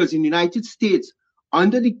 Because in the United States,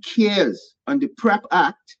 under the CARES and the PrEP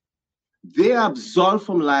Act, they are absolved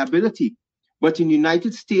from liability. But in the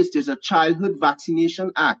United States, there's a Childhood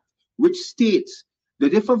Vaccination Act, which states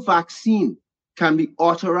that if a vaccine can be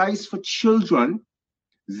authorized for children,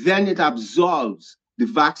 then it absolves the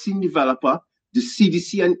vaccine developer, the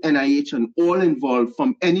CDC and NIH and all involved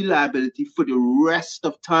from any liability for the rest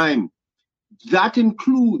of time. That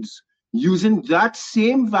includes using that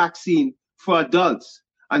same vaccine for adults.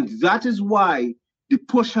 And that is why the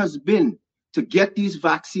push has been to get these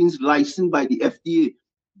vaccines licensed by the FDA,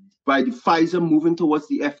 by the Pfizer moving towards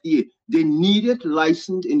the FDA. They need it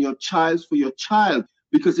licensed in your child for your child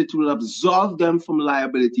because it will absolve them from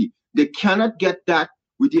liability. They cannot get that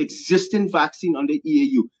with the existing vaccine under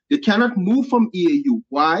EAU. They cannot move from EAU.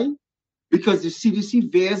 Why? Because the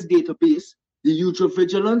CDC VAERS database, the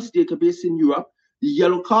Eutrovigilance database in Europe, the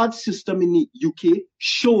yellow card system in the UK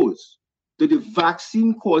shows that the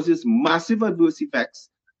vaccine causes massive adverse effects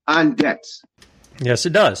and deaths. Yes,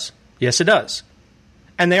 it does. Yes, it does.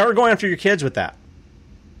 And they are going after your kids with that.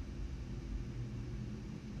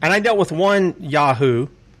 And I dealt with one Yahoo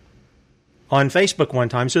on Facebook one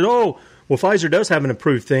time. Said, oh, well, Pfizer does have an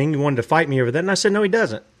approved thing. He wanted to fight me over that. And I said, no, he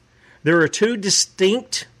doesn't. There are two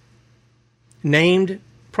distinct named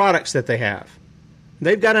products that they have.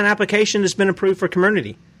 They've got an application that's been approved for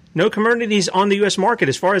Comirnaty. No Comirnaty's on the U.S. market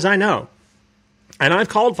as far as I know. And I've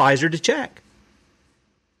called Pfizer to check.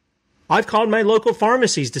 I've called my local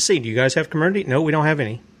pharmacies to see, do you guys have Comirnaty? No, we don't have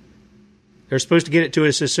any. They're supposed to get it to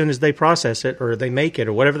us as soon as they process it or they make it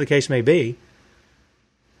or whatever the case may be.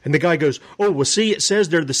 And the guy goes, oh, well, see, it says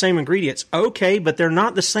they're the same ingredients. Okay, but they're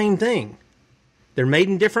not the same thing. They're made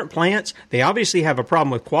in different plants. They obviously have a problem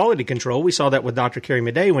with quality control. We saw that with Dr. Carrie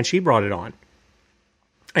Madej when she brought it on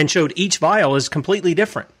and showed each vial is completely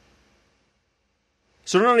different.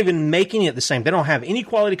 So they're not even making it the same. They don't have any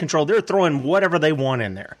quality control. They're throwing whatever they want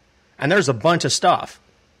in there. And there's a bunch of stuff.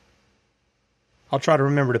 I'll try to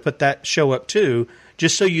remember to put that show up too,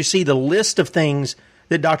 just so you see the list of things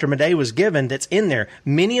that Dr. Madej was given that's in there.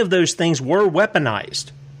 Many of those things were weaponized.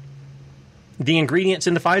 The ingredients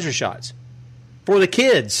in the Pfizer shots. For the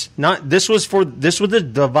kids. This was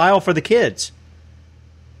the vial for the kids.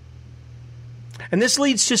 And this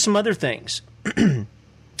leads to some other things. A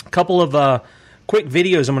couple of quick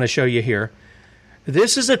videos I'm going to show you here.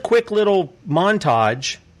 This is a quick little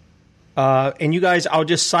montage. And you guys, I'll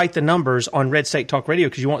just cite the numbers on Red State Talk Radio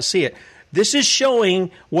because you won't see it. This is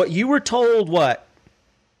showing what you were told,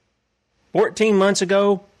 14 months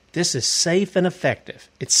ago? This is safe and effective.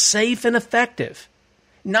 It's safe and effective.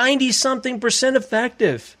 90-something%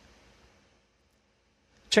 effective.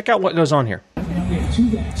 Check out what goes on here.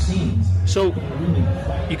 So,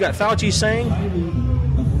 you got Fauci saying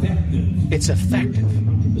it's effective.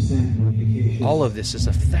 All of this is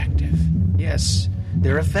effective. Yes,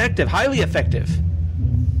 they're effective, highly effective.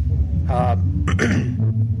 And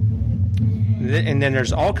then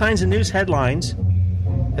there's all kinds of news headlines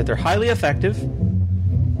that they're highly effective.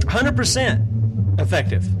 100%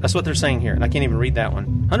 effective. That's what they're saying here. And I can't even read that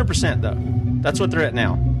one. 100% though. That's what they're at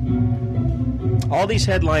now. All these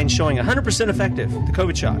headlines showing 100% effective, the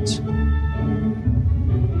COVID shots.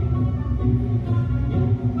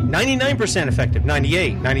 99% effective,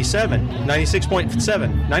 98, 97,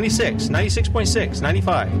 96.7, 96, 96.6,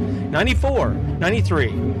 95, 94,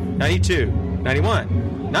 93, 92,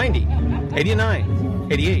 91, 90, 89,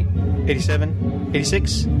 88, 87,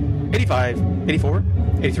 86, 85, 84,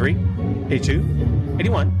 83, 82,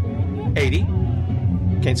 81, 80,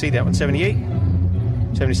 can't see that one, 78,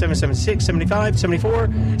 77, 76, 75, 74,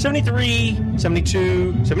 73,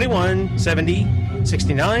 72, 71, 70,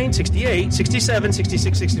 69, 68, 67,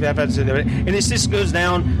 66, 65, and it just goes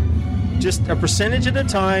down just a percentage at a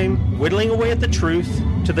time, whittling away at the truth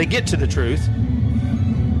till they get to the truth.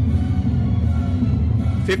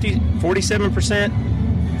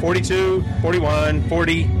 47%, 42, 41,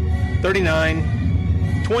 40,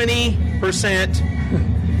 39,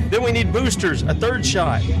 20%. Then we need boosters, a third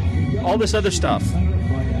shot, all this other stuff.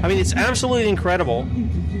 I mean, it's absolutely incredible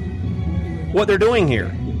what they're doing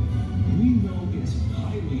here.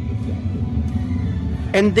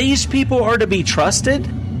 And these people are to be trusted?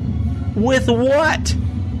 With what?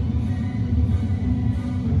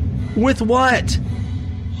 With what?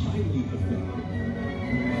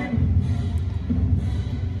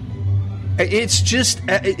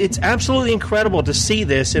 It's absolutely incredible to see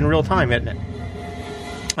this in real time, isn't it?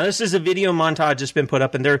 Now, this is a video montage that's been put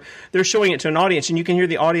up, and they're showing it to an audience, and you can hear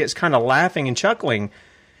the audience kind of laughing and chuckling.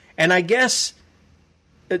 And I guess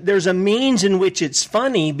there's a means in which it's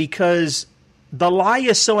funny because the lie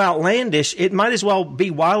is so outlandish, it might as well be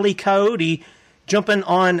Wile E. Coyote jumping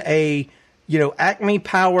on a,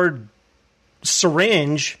 Acme-powered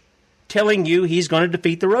syringe telling you he's going to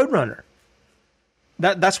defeat the Roadrunner.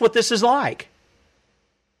 That's what this is like.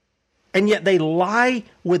 And yet they lie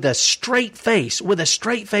with a straight face. With a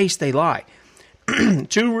straight face, they lie.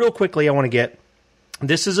 Two real quickly I want to get.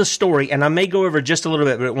 This is a story, and I may go over just a little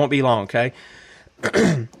bit, but it won't be long, okay?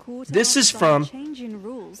 This is from... Change in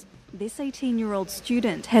rules. This 18-year-old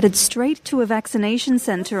student headed straight to a vaccination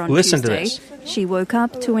center on Listen Tuesday. to this. She woke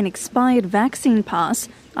up to an expired vaccine pass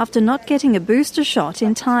after not getting a booster shot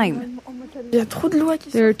in time.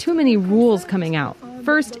 There are too many rules coming out.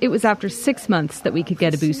 First, it was after 6 months that we could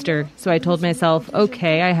get a booster, so I told myself,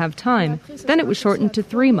 okay, I have time. Then it was shortened to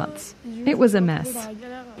 3 months. It was a mess.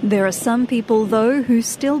 There are some people, though, who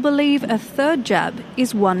still believe a third jab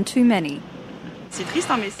is one too many.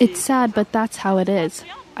 It's sad, but that's how it is.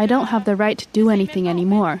 I don't have the right to do anything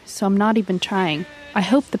anymore, so I'm not even trying. I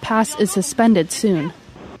hope the pass is suspended soon.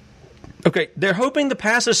 Okay, they're hoping the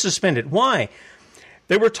pass is suspended. Why?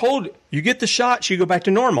 They were told, you get the shots, you go back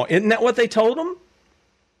to normal. Isn't that what they told them?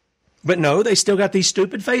 But no, they still got these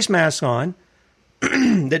stupid face masks on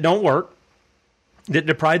that don't work, that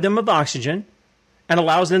deprive them of oxygen and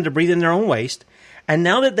allows them to breathe in their own waste. And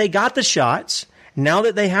now that they got the shots, now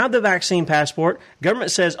that they have the vaccine passport, government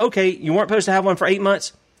says, okay, you weren't supposed to have one for 8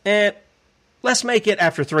 months. Let's make it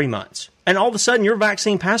after 3 months. And all of a sudden, your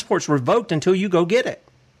vaccine passport's revoked until you go get it.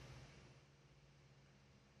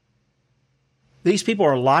 These people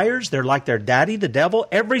are liars. They're like their daddy, the devil.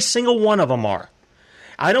 Every single one of them are.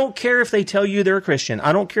 I don't care if they tell you they're a Christian.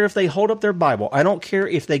 I don't care if they hold up their Bible. I don't care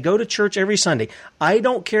if they go to church every Sunday. I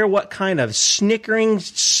don't care what kind of snickering,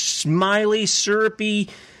 smiley, syrupy,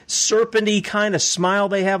 serpenty kind of smile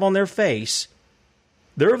they have on their face.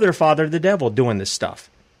 They're their father, the devil, doing this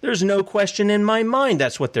stuff. There's no question in my mind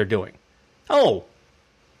that's what they're doing. Oh,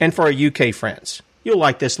 and for our UK friends, you'll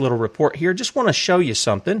like this little report here. Just want to show you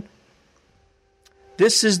something.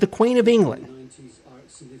 This is the Queen of England.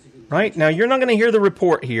 Right? Now, you're not going to hear the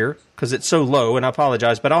report here because it's so low, and I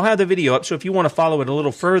apologize, but I'll have the video up, so if you want to follow it a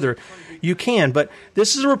little further, you can. But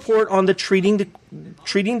this is a report on the treating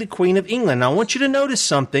the Queen of England. Now, I want you to notice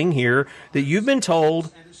something here that you've been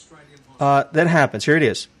told that happens. Here it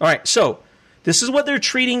is. All right, so this is what they're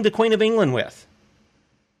treating the Queen of England with.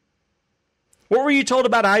 What were you told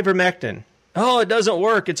about ivermectin? Oh, it doesn't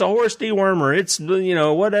work. It's a horse dewormer. It's,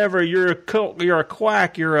 whatever. You're a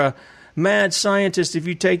quack. You're a mad scientist if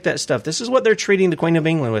you take that stuff. This is what they're treating the Queen of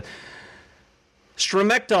England with.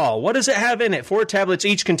 Stramectol. What does it have in it? 4 tablets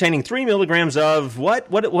each containing 3 milligrams of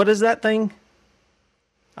what? What is that thing?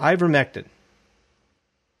 Ivermectin.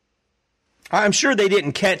 I'm sure they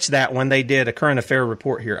didn't catch that when they did a current affair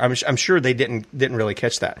report here. I'm sure they didn't really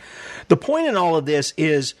catch that. The point in all of this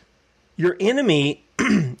is your enemy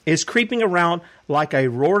is creeping around like a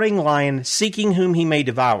roaring lion seeking whom he may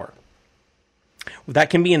devour. That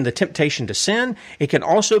can be in the temptation to sin. It can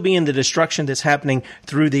also be in the destruction that's happening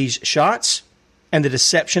through these shots and the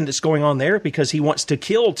deception that's going on there, because he wants to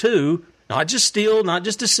kill too, not just steal, not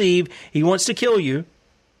just deceive. He wants to kill you.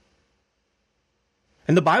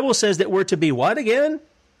 And the Bible says that we're to be what again?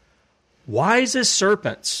 Wise as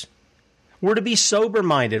serpents. We're to be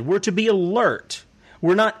sober-minded. We're to be alert.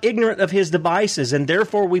 We're not ignorant of his devices, and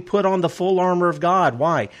therefore we put on the full armor of God.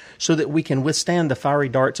 Why? So that we can withstand the fiery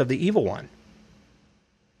darts of the evil one.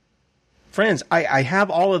 Friends, I have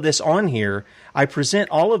all of this on here. I present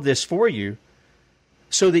all of this for you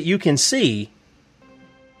so that you can see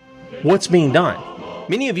what's being done.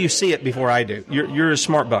 Many of you see it before I do. You're a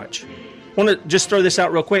smart bunch. I want to just throw this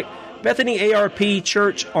out real quick. Bethany ARP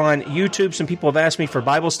Church on YouTube. Some people have asked me for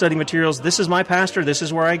Bible study materials. This is my pastor. This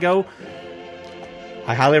is where I go.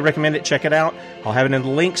 I highly recommend it. Check it out. I'll have it in the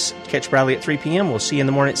links. Catch Bradley at 3 p.m. We'll see you in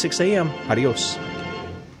the morning at 6 a.m. Adios.